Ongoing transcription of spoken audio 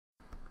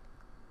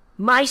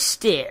My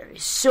stare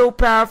is so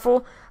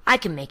powerful, I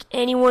can make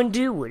anyone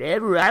do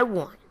whatever I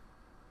want.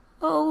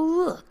 Oh,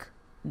 look,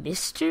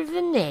 Mr.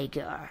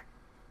 Vinégar.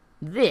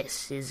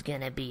 This is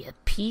gonna be a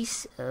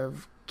piece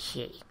of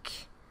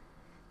cake.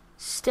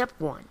 Step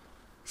 1.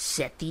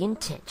 Set the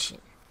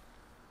intention.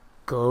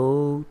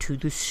 Go to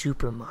the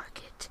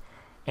supermarket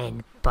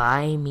and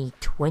buy me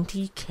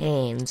 20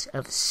 cans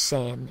of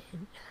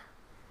salmon.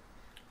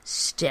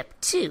 Step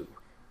 2.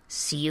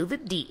 Seal the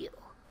deal.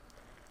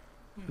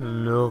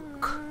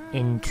 Look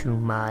into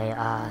my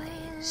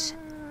eyes.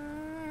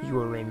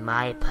 You are in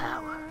my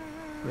power.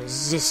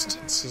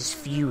 Resistance is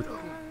futile.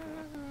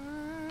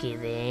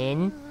 Give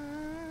in.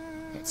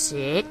 That's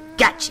it.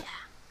 Gotcha.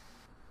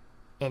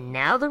 And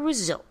now the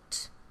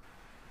result.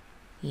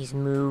 He's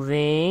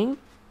moving.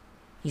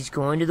 He's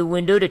going to the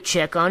window to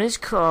check on his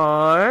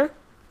car.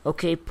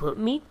 Okay, put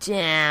me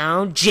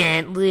down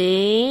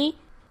gently.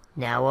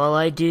 Now all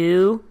I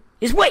do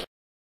is wait.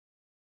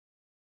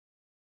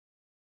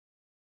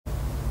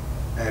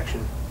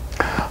 Action.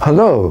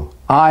 Hello,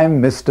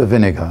 I'm Mr.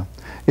 Vinegar.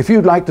 If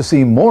you'd like to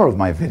see more of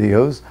my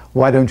videos,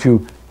 why don't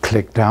you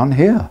click down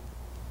here?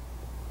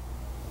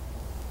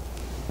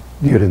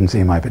 You didn't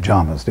see my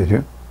pajamas, did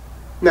you?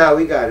 No,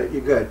 we got it.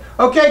 You're good.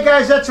 Okay,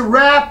 guys, that's a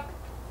wrap.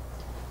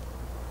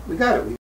 We got it.